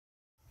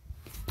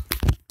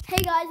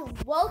Hey guys,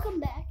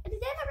 welcome back. And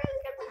today I'm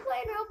really gonna be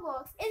playing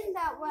Roblox. Isn't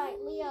that right,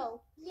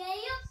 Leo? Yeah.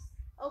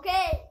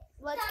 Okay,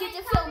 let's get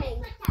to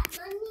filming.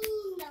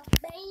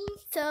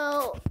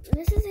 So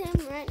this is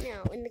him right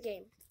now in the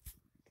game.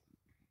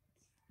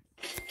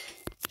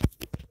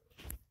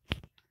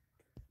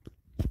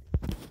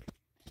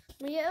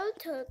 Leo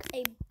took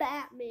a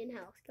Batman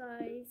house,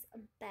 guys. A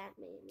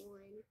Batman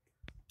one.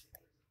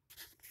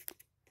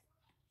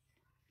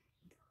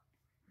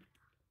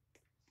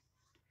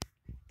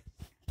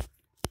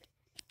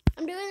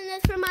 I'm doing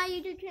this for my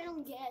YouTube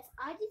channel. Yes,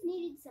 I just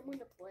needed someone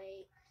to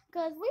play.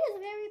 Because Leo's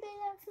very bad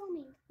at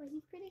filming. But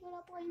he's pretty good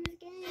at playing this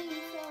game.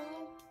 So,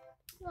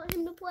 want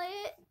him to play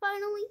it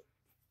finally.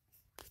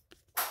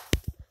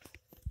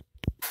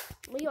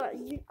 Leo,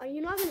 are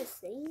you not going to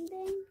say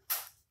anything?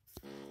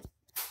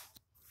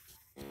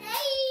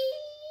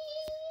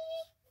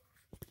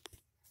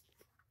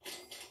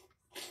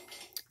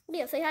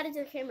 Leo, say hi to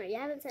the camera. You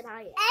haven't said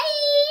hi yet.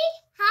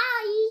 Hey!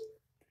 Hi!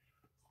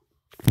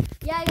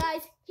 Yeah,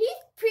 guys, he's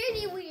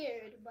pretty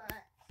weird, but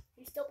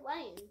he's still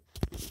playing.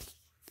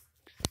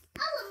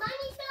 Oh,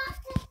 money got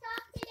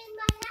adopted in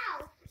my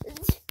house.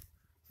 That's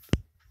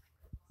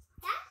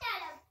not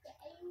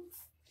okay.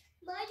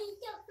 Money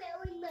still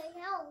fell in my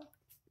house.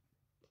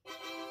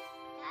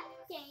 That's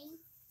okay.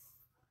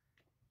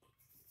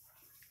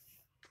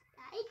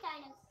 That is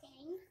kind of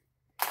okay.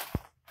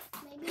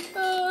 Maybe.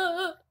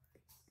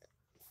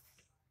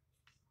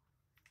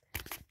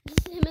 This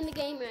is him in the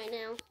game right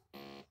now.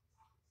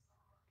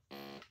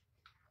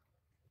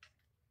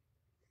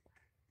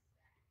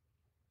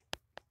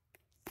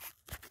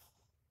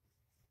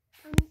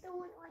 I'm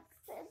doing like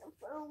the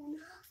phone.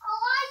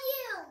 Oh, are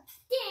you?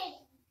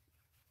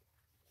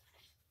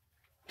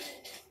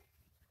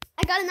 I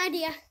got an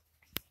idea.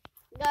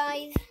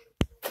 Guys,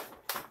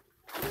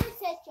 I'm gonna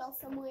set y'all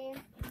somewhere.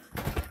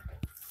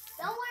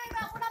 Don't worry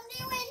about what I'm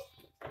doing.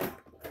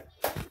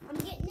 I'm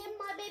getting in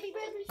my baby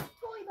brother's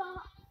toy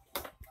box.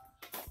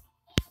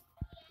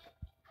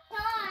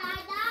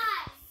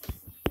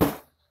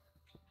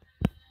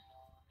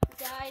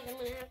 Guys, I'm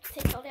gonna have to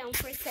take y'all down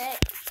for a sec.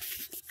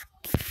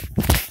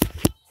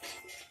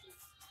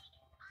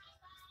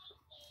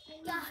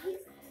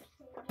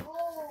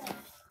 Oh.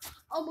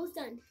 Almost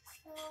done.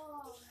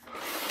 Oh.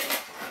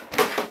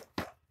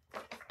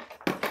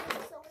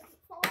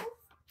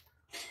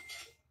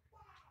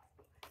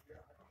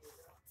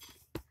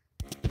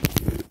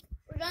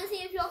 We're gonna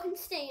see if y'all can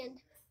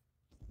stand.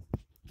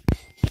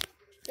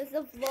 Does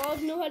the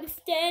vlog know how to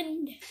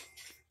stand?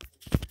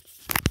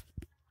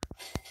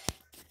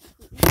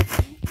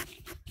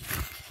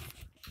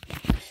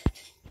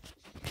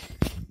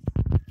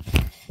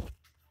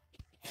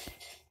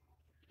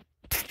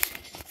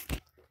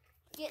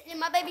 Getting in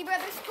my baby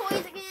brother's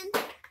toys again.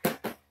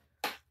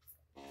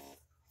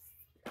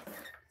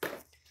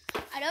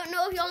 I don't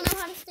know if y'all know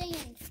how to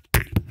stand.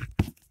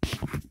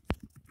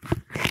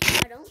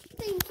 I don't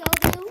think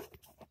y'all do.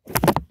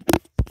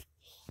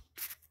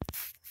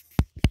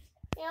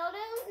 Y'all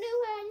don't know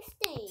how to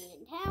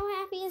stand. How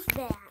happy is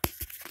that?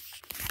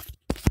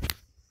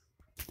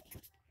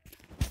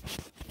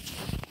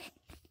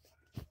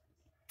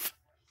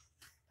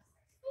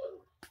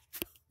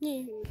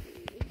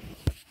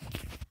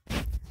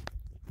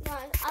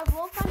 Guys, I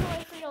will find a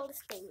way for y'all to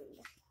stand.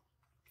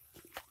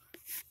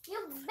 You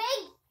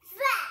big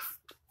fat.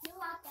 You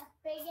like a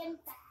big and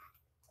fat.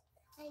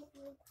 Thank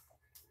you.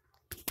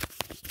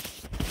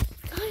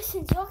 Guys,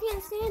 since y'all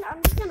can't stand,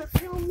 I'm just gonna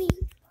film me.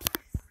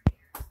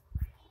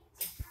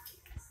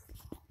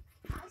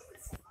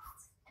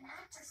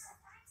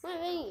 What do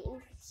you mean?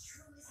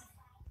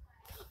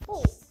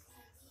 Oh.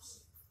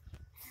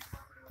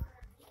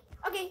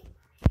 Okay,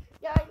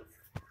 guys,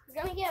 we're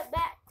gonna get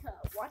back to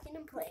watching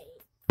him play.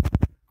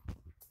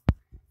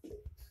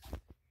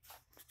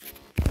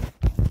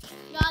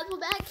 Guys, we're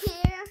back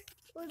here.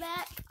 We're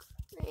back,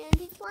 and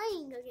he's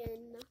playing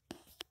again.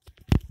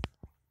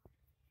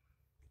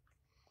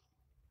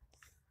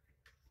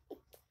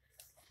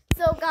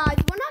 So, guys,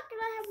 we're not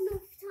gonna have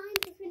enough time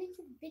to finish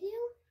the video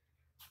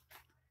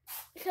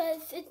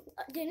because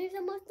dinner's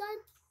almost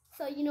done.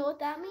 So, you know what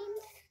that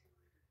means?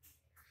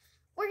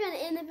 We're gonna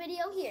end the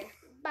video here.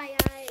 Bye,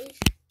 guys.